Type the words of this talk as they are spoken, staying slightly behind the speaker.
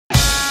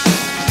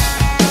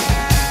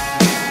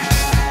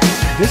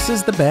This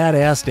is the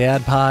Badass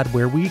Dad Pod,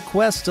 where we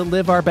quest to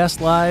live our best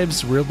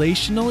lives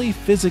relationally,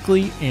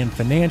 physically, and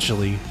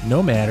financially,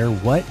 no matter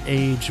what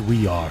age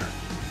we are.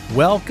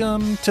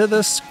 Welcome to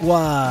the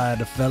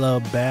squad,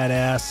 fellow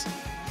badass.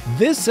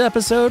 This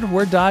episode,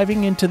 we're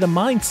diving into the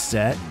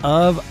mindset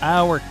of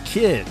our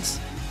kids.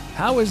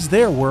 How is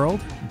their world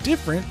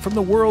different from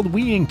the world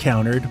we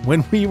encountered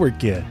when we were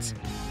kids?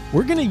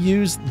 We're going to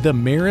use the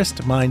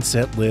Marist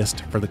Mindset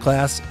List for the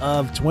class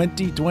of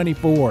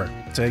 2024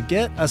 to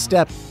get a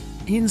step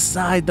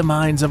inside the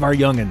minds of our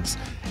youngins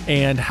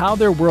and how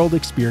their world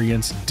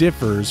experience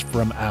differs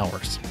from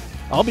ours.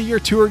 I'll be your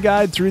tour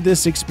guide through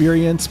this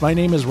experience. My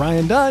name is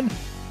Ryan Dunn.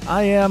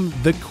 I am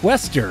the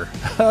quester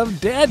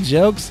of dad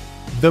jokes,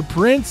 the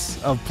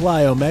prince of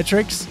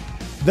plyometrics,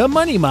 the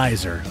money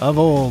miser of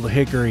Old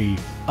Hickory,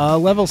 a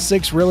level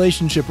 6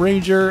 relationship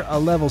ranger, a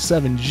level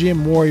 7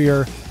 gym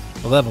warrior,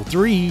 a level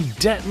 3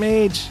 debt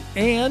mage,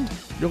 and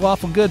your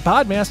lawful good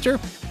podmaster.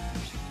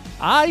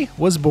 I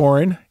was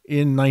born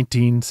in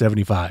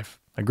 1975.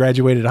 I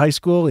graduated high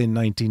school in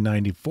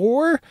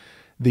 1994,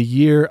 the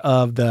year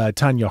of the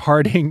Tonya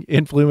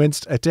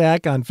Harding-influenced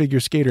attack on figure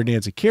skater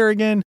Nancy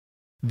Kerrigan,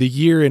 the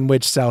year in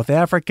which South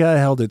Africa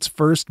held its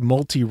first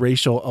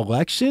multiracial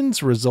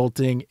elections,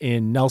 resulting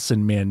in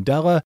Nelson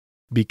Mandela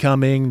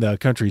becoming the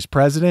country's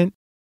president.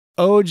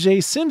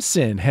 O.J.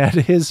 Simpson had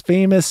his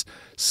famous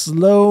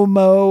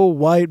slow-mo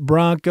white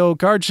Bronco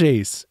car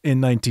chase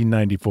in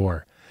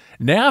 1994.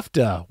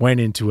 NAFTA went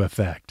into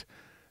effect.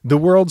 The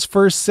world's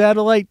first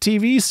satellite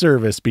TV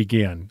service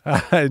began.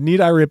 Need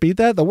I repeat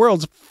that? The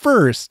world's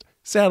first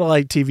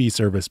satellite TV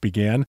service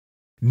began.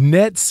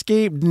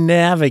 Netscape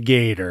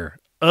Navigator.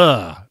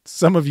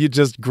 Some of you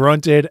just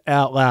grunted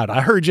out loud.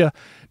 I heard you.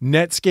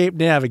 Netscape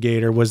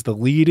Navigator was the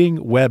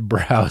leading web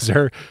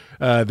browser.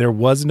 There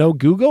was no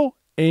Google,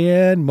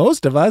 and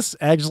most of us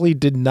actually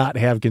did not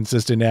have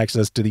consistent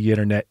access to the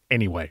internet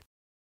anyway.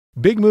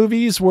 Big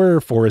movies were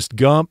Forrest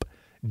Gump,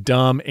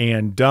 Dumb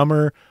and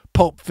Dumber,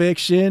 Pulp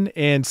Fiction,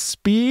 and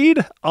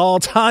Speed, all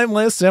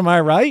timeless, am I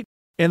right?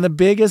 And the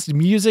biggest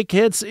music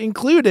hits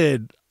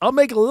included I'll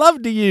Make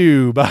Love to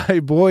You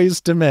by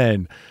Boys to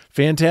Men,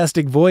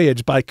 Fantastic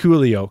Voyage by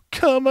Coolio,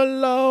 Come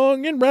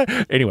Along and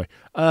Ride. Anyway,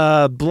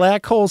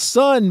 Black Hole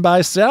Sun by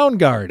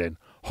Soundgarden,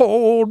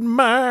 Hold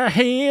My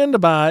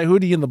Hand by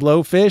Hootie and the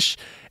Blowfish,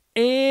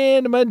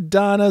 and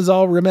Madonna's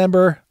I'll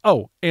Remember.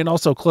 Oh, and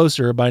also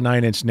Closer by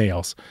 9 Inch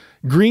Nails.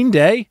 Green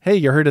Day, hey,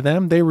 you heard of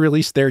them? They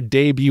released their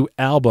debut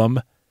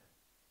album.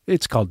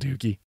 It's called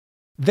Dookie.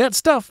 That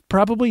stuff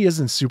probably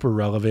isn't super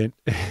relevant.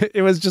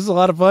 It was just a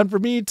lot of fun for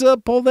me to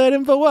pull that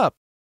info up.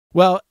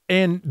 Well,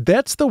 and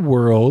that's the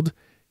world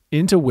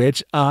into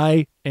which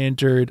I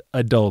entered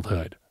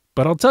adulthood.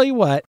 But I'll tell you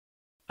what,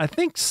 I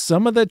think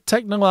some of the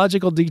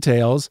technological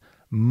details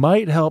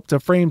might help to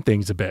frame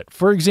things a bit.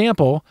 For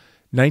example,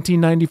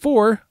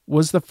 1994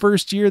 was the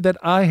first year that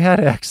I had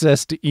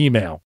access to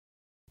email.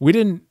 We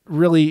didn't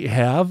really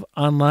have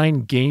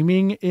online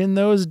gaming in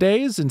those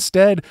days.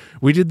 Instead,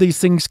 we did these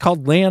things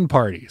called LAN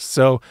parties.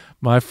 So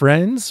my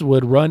friends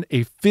would run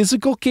a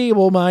physical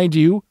cable, mind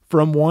you,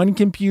 from one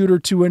computer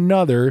to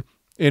another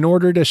in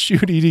order to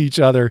shoot at each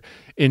other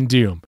in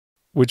Doom,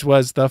 which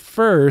was the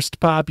first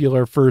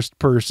popular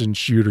first-person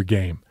shooter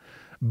game.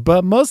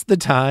 But most of the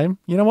time,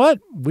 you know what?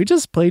 We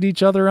just played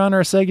each other on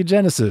our Sega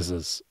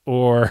Genesises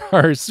or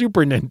our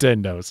Super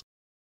Nintendos.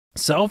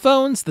 Cell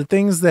phones, the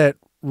things that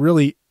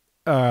really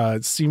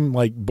seem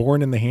like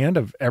born in the hand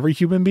of every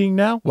human being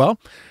now. Well,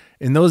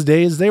 in those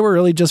days, they were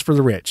really just for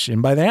the rich.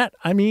 And by that,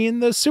 I mean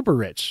the super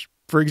rich.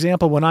 For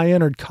example, when I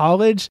entered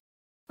college,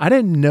 I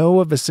didn't know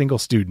of a single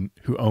student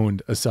who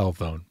owned a cell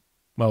phone.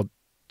 Well,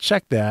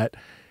 check that.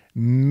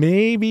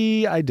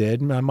 Maybe I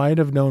did. I might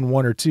have known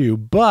one or two,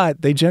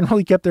 but they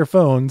generally kept their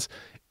phones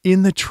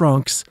in the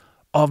trunks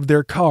of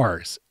their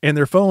cars, and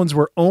their phones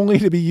were only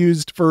to be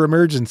used for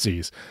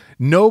emergencies.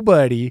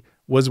 Nobody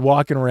was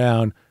walking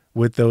around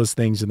with those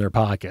things in their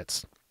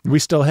pockets. We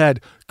still had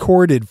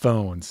corded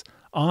phones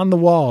on the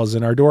walls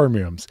in our dorm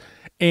rooms.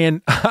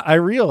 And I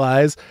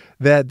realize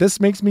that this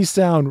makes me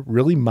sound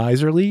really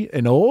miserly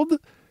and old.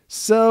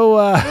 So,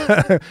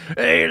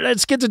 hey,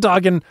 let's get to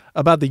talking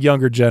about the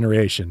younger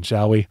generation,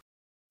 shall we?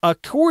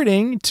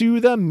 According to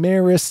the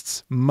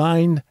Marist's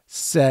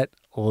Mindset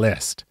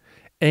List.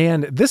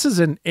 And this is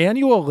an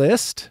annual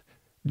list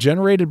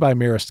generated by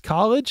Marist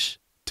College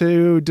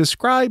to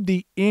describe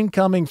the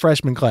incoming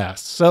freshman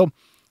class. So,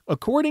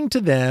 according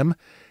to them,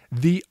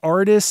 the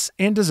artists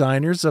and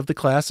designers of the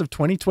class of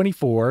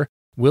 2024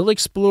 will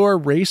explore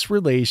race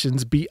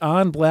relations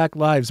beyond Black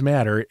Lives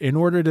Matter in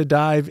order to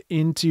dive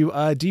into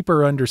a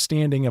deeper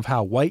understanding of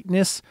how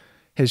whiteness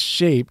has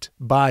shaped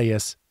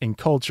bias and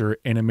culture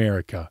in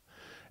America.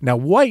 Now,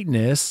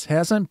 whiteness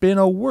hasn't been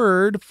a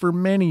word for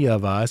many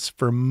of us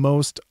for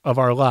most of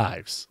our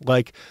lives.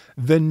 Like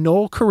the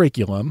null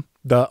curriculum,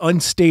 the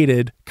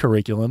unstated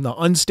curriculum, the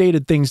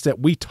unstated things that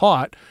we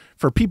taught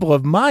for people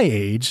of my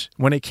age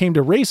when it came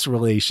to race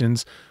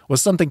relations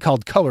was something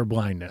called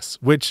colorblindness,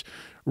 which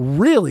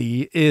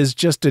really is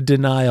just a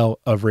denial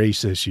of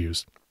race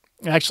issues.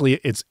 Actually,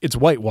 it's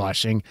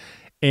whitewashing.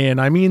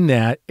 And I mean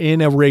that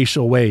in a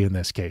racial way in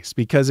this case,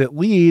 because it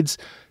leads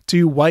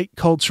to white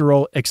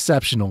cultural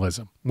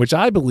exceptionalism, which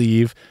I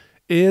believe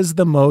is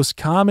the most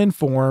common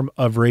form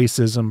of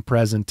racism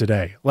present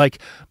today. Like,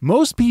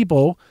 most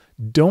people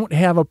don't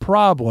have a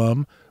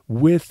problem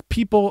with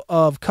people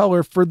of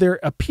color for their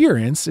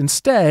appearance.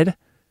 Instead,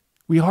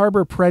 we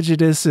harbor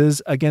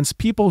prejudices against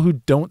people who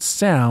don't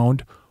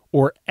sound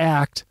or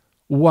act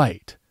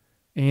white.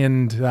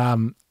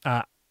 And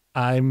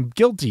I'm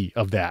guilty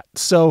of that.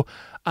 So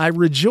I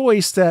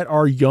rejoice that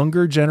our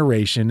younger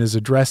generation is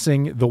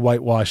addressing the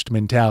whitewashed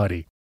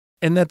mentality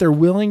and that they're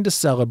willing to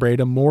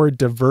celebrate a more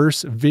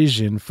diverse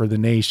vision for the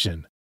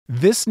nation.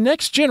 This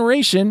next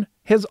generation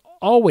has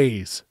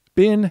always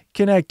been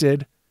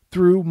connected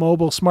through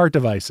mobile smart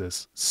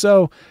devices.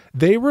 So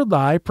they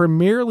rely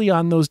primarily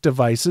on those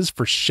devices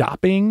for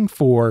shopping,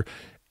 for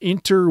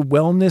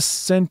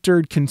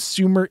inter-wellness-centered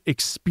consumer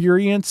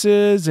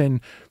experiences,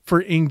 and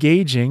for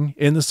engaging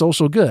in the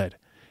social good.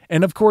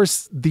 And of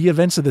course, the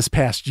events of this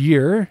past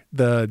year,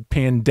 the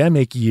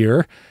pandemic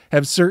year,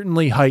 have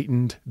certainly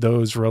heightened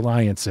those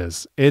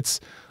reliances. It's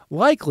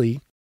likely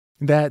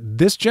that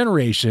this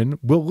generation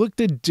will look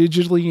to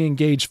digitally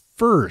engage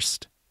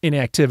first in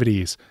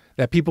activities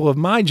that people of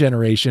my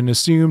generation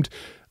assumed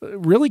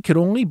really could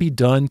only be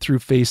done through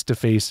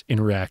face-to-face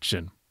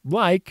interaction.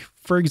 Like,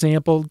 for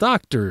example,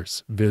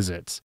 doctor's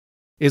visits.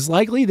 It's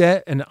likely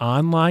that an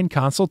online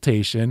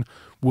consultation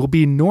will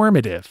be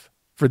normative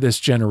for this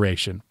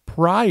generation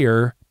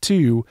prior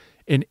to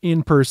an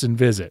in-person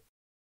visit,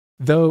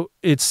 though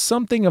it's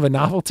something of a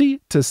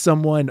novelty to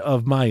someone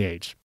of my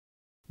age.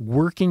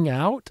 Working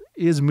out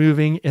is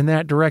moving in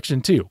that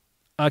direction too.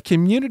 A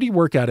community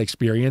workout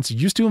experience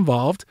used to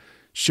involve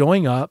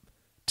showing up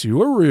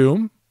to a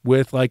room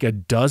with like a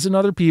dozen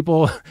other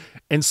people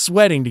and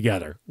sweating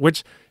together,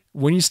 which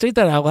when you state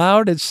that out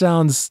loud, it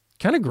sounds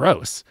kind of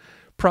gross.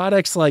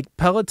 Products like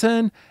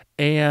Peloton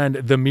and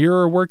the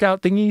mirror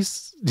workout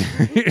thingies,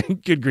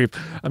 good grief,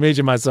 I'm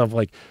aging myself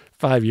like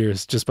 5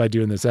 years just by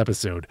doing this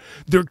episode.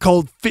 They're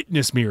called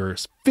fitness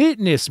mirrors.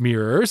 Fitness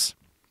mirrors,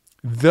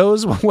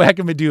 those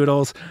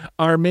whackamadoodles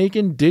are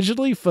making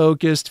digitally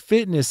focused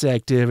fitness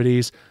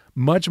activities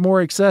much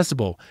more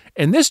accessible.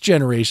 And this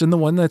generation, the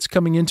one that's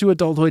coming into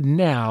adulthood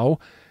now,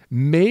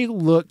 may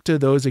look to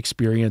those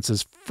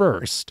experiences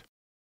first.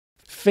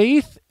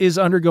 Faith is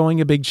undergoing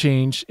a big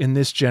change in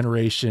this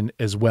generation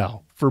as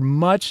well, for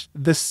much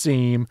the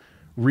same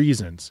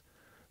reasons.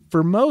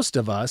 For most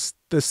of us,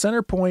 the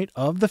center point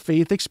of the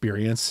faith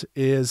experience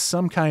is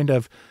some kind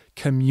of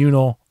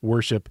communal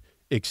worship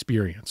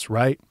experience,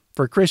 right?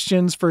 For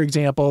Christians, for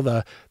example,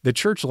 the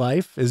church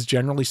life is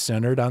generally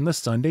centered on the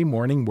Sunday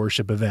morning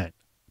worship event.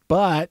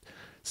 But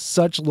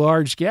such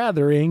large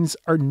gatherings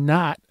are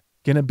not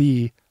going to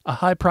be a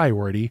high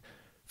priority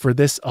for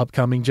this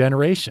upcoming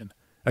generation.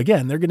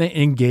 Again, they're going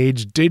to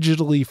engage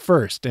digitally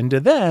first, and to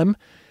them,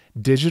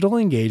 digital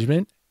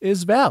engagement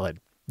is valid.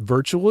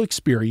 Virtual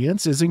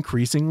experience is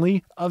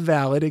increasingly a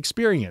valid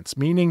experience,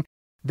 meaning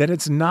that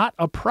it's not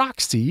a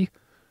proxy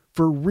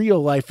for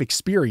real life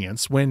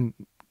experience when,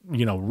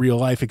 real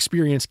life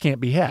experience can't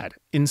be had.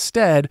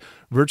 Instead,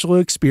 virtual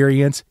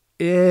experience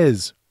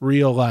is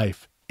real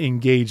life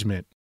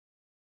engagement.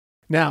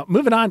 Now,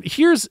 moving on,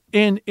 here's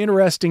an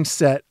interesting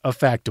set of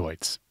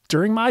factoids.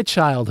 During my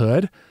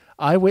childhood,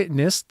 I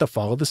witnessed the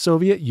fall of the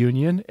Soviet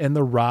Union and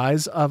the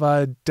rise of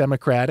a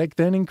democratic,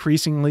 then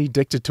increasingly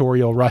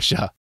dictatorial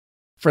Russia.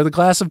 For the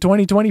class of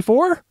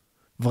 2024,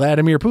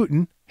 Vladimir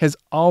Putin has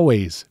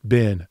always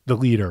been the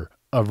leader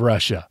of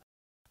Russia.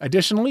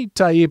 Additionally,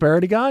 Tayyip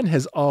Erdogan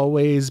has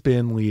always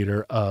been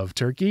leader of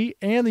Turkey,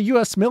 and the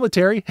U.S.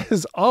 military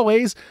has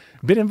always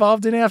been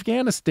involved in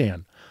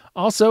Afghanistan.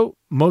 Also,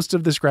 most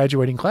of this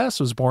graduating class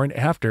was born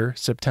after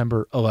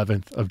September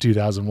 11th of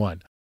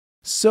 2001.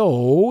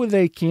 So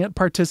they can't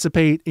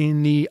participate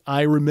in the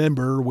 "I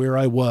remember where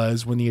I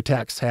was when the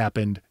attacks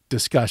happened"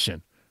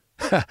 discussion.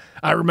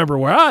 I remember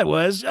where I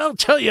was. I'll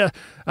tell you,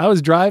 I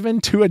was driving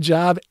to a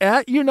job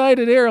at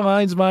United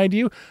Airlines, mind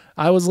you.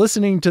 I was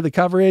listening to the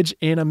coverage,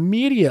 and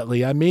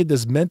immediately I made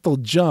this mental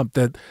jump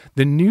that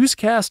the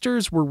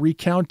newscasters were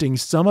recounting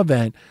some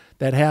event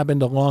that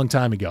happened a long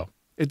time ago.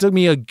 It took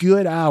me a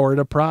good hour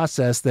to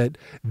process that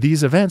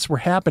these events were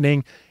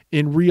happening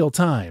in real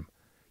time.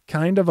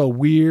 Kind of a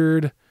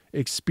weird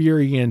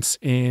experience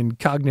in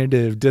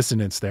cognitive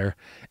dissonance there.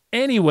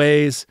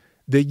 Anyways,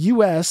 the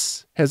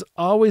U.S. has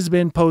always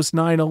been post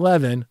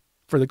 9/11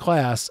 for the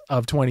class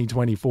of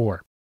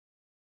 2024.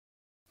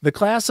 The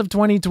class of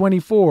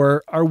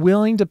 2024 are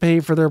willing to pay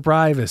for their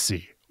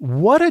privacy.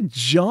 What a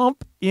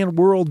jump in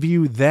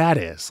worldview that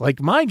is. Like,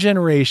 my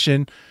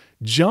generation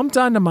jumped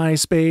onto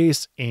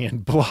MySpace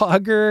and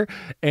Blogger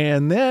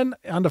and then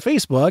onto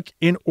Facebook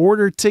in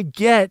order to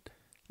get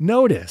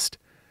noticed.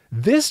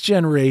 This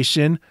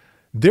generation,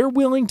 they're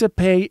willing to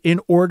pay in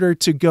order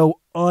to go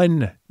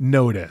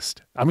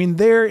unnoticed. I mean,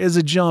 there is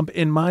a jump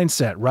in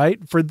mindset,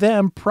 right? For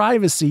them,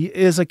 privacy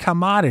is a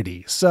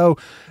commodity. So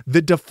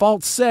the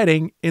default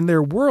setting in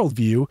their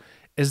worldview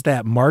is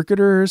that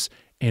marketers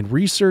and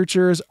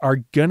researchers are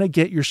going to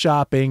get your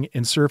shopping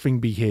and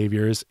surfing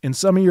behaviors and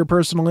some of your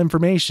personal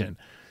information.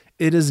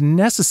 It is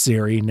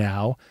necessary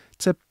now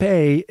to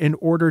pay in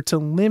order to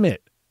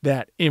limit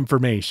that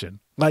information.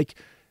 Like,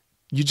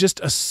 you just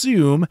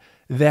assume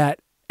that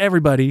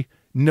everybody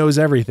knows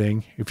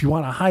everything. If you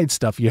want to hide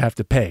stuff, you have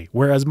to pay.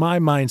 Whereas my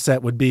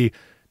mindset would be,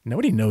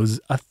 nobody knows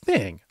a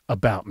thing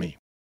about me.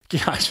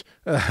 Gosh,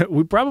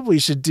 we probably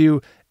should do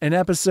an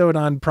episode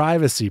on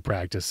privacy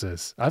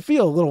practices. I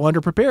feel a little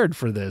underprepared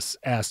for this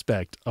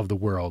aspect of the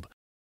world.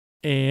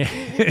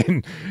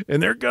 And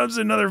there comes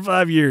another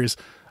 5 years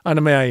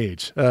onto my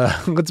age.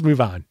 Let's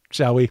move on,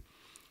 shall we?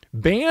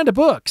 Banned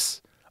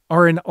books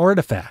are an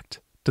artifact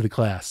to the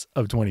class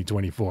of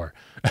 2024.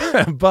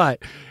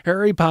 But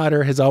Harry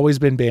Potter has always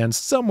been banned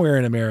somewhere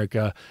in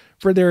America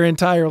for their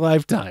entire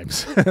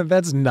lifetimes.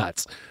 That's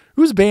nuts.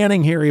 Who's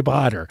banning Harry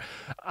Potter?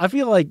 I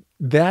feel like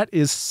that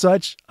is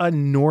such a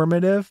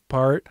normative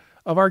part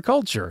of our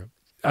culture.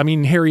 I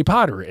mean, Harry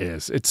Potter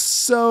is. It's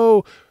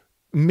so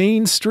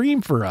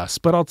mainstream for us.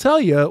 But I'll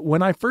tell you,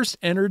 when I first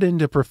entered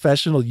into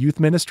professional youth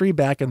ministry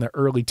back in the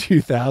early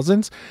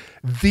 2000s,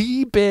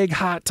 the big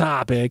hot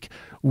topic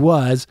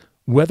was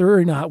whether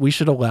or not we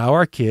should allow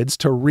our kids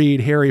to read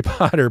Harry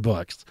Potter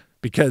books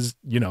because,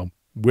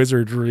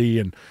 wizardry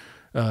and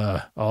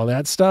all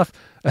that stuff.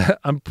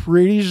 I'm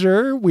pretty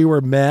sure we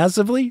were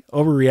massively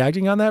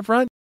overreacting on that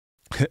front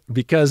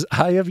because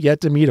I have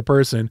yet to meet a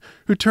person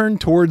who turned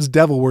towards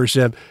devil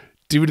worship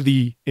due to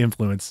the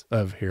influence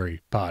of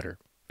Harry Potter.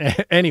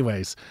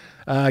 Anyways,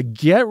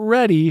 get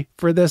ready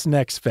for this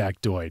next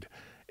factoid.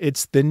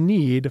 It's the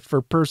need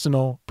for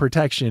personal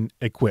protection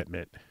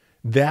equipment.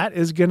 That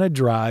is going to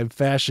drive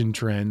fashion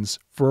trends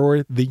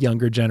for the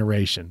younger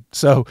generation.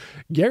 So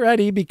get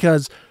ready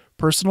because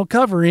personal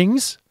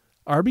coverings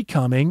are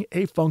becoming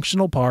a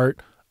functional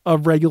part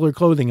of regular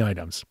clothing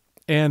items.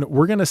 And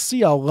we're going to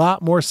see a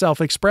lot more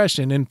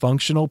self-expression in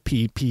functional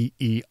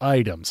PPE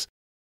items.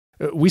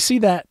 We see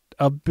that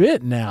a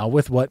bit now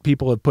with what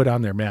people have put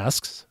on their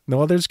masks.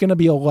 No, there's going to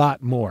be a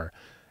lot more.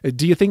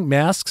 Do you think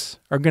masks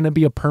are going to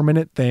be a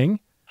permanent thing?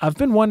 I've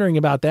been wondering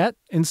about that.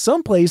 In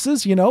some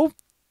places,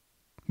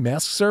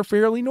 masks are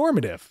fairly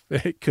normative.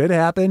 It could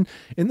happen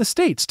in the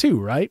States too,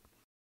 right?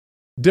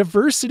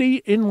 Diversity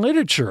in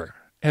literature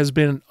has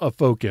been a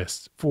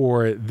focus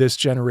for this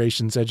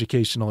generation's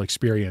educational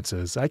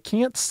experiences. I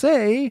can't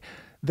say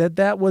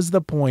that was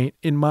the point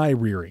in my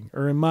rearing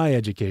or in my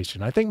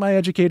education. I think my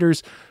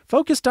educators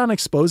focused on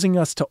exposing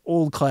us to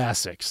old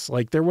classics.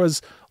 Like there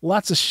was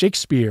lots of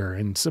Shakespeare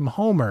and some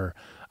Homer.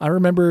 I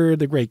remember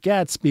The Great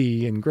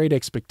Gatsby and Great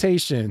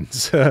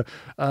Expectations.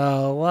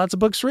 Lots of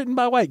books written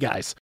by white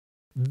guys.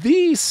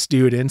 These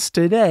students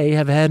today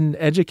have had an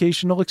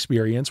educational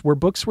experience where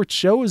books were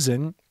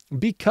chosen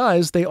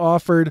because they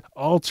offered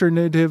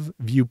alternative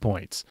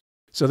viewpoints.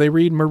 So they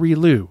read Marie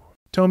Lu,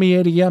 Tomi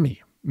Adeyemi,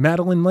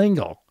 Madeleine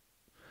L'Engle.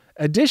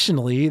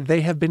 Additionally,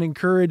 they have been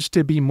encouraged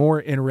to be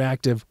more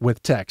interactive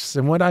with texts.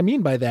 And what I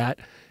mean by that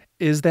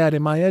is that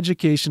in my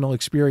educational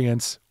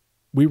experience,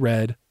 we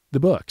read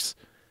the books.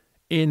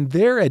 In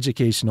their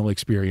educational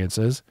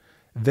experiences,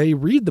 they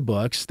read the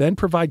books, then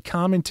provide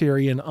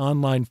commentary in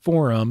online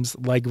forums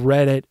like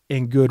Reddit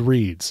and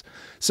Goodreads.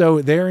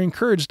 So they're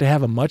encouraged to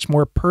have a much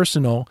more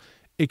personal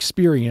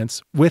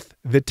experience with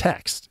the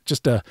text.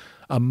 Just a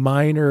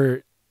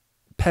minor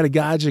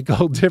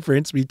pedagogical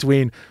difference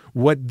between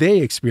what they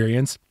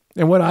experience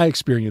and what I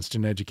experienced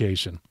in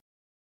education.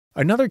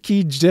 Another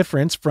key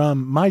difference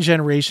from my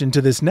generation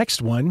to this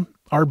next one,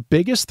 our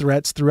biggest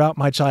threats throughout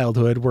my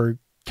childhood were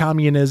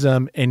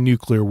communism and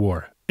nuclear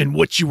war, and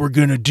what you were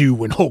going to do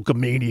when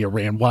Hulkamania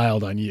ran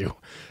wild on you.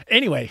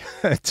 Anyway,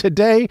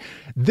 today,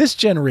 this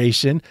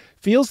generation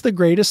feels the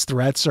greatest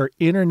threats are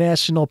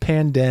international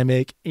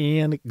pandemic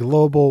and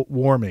global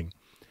warming.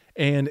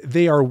 And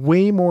they are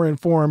way more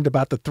informed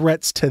about the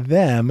threats to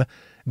them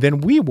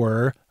than we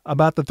were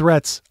about the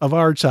threats of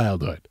our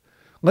childhood.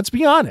 Let's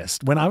be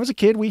honest. When I was a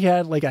kid, we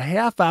had like a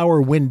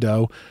half-hour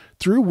window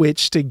through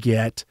which to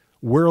get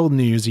world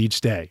news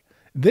each day.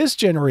 This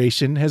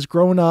generation has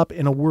grown up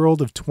in a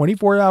world of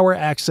 24-hour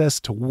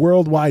access to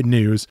worldwide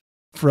news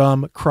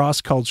from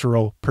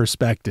cross-cultural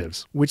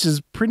perspectives, which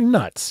is pretty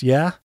nuts,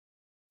 yeah?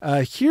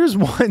 Here's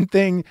one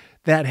thing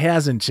that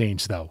hasn't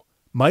changed, though.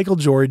 Michael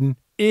Jordan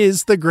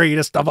is the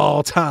greatest of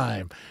all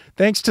time.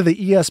 Thanks to the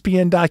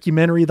ESPN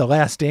documentary The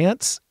Last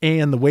Dance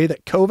and the way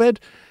that COVID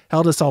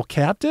held us all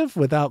captive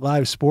without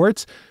live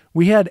sports,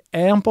 we had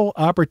ample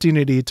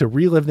opportunity to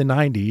relive the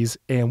 90s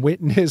and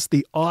witness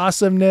the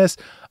awesomeness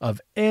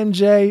of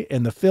MJ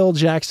and the Phil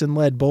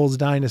Jackson-led Bulls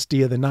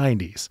dynasty of the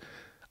 90s.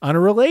 On a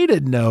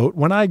related note,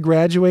 when I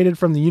graduated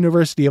from the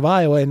University of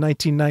Iowa in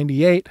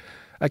 1998,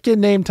 a kid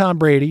named Tom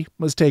Brady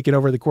was taking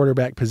over the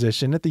quarterback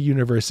position at the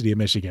University of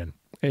Michigan.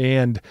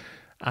 And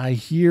I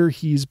hear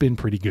he's been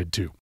pretty good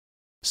too.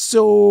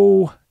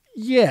 So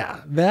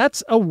yeah,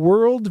 that's a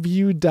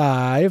worldview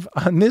dive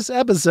on this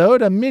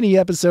episode, a mini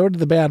episode of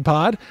the Bad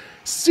Pod.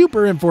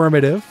 Super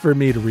informative for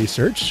me to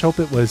research. Hope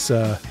it was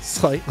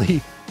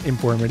slightly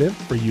informative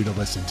for you to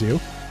listen to.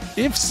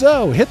 If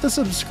so, hit the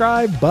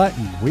subscribe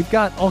button. We've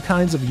got all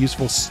kinds of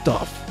useful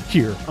stuff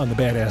here on the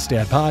Badass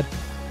Dad Pod,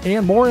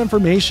 and more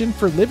information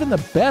for living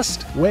the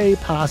best way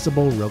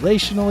possible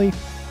relationally,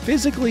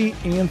 physically,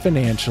 and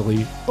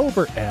financially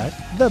over at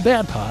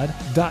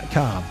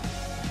thebadpod.com.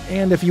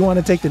 And if you want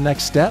to take the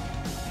next step,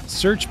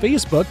 search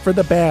Facebook for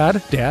the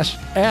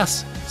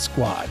Bad-Ass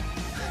Squad.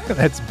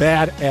 That's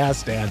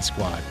Badass Dad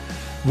Squad.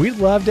 We'd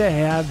love to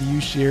have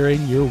you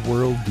sharing your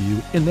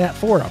worldview in that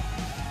forum.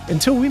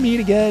 Until we meet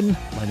again,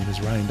 my name is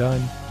Ryan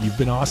Dunn. You've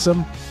been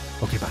awesome.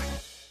 Okay, bye.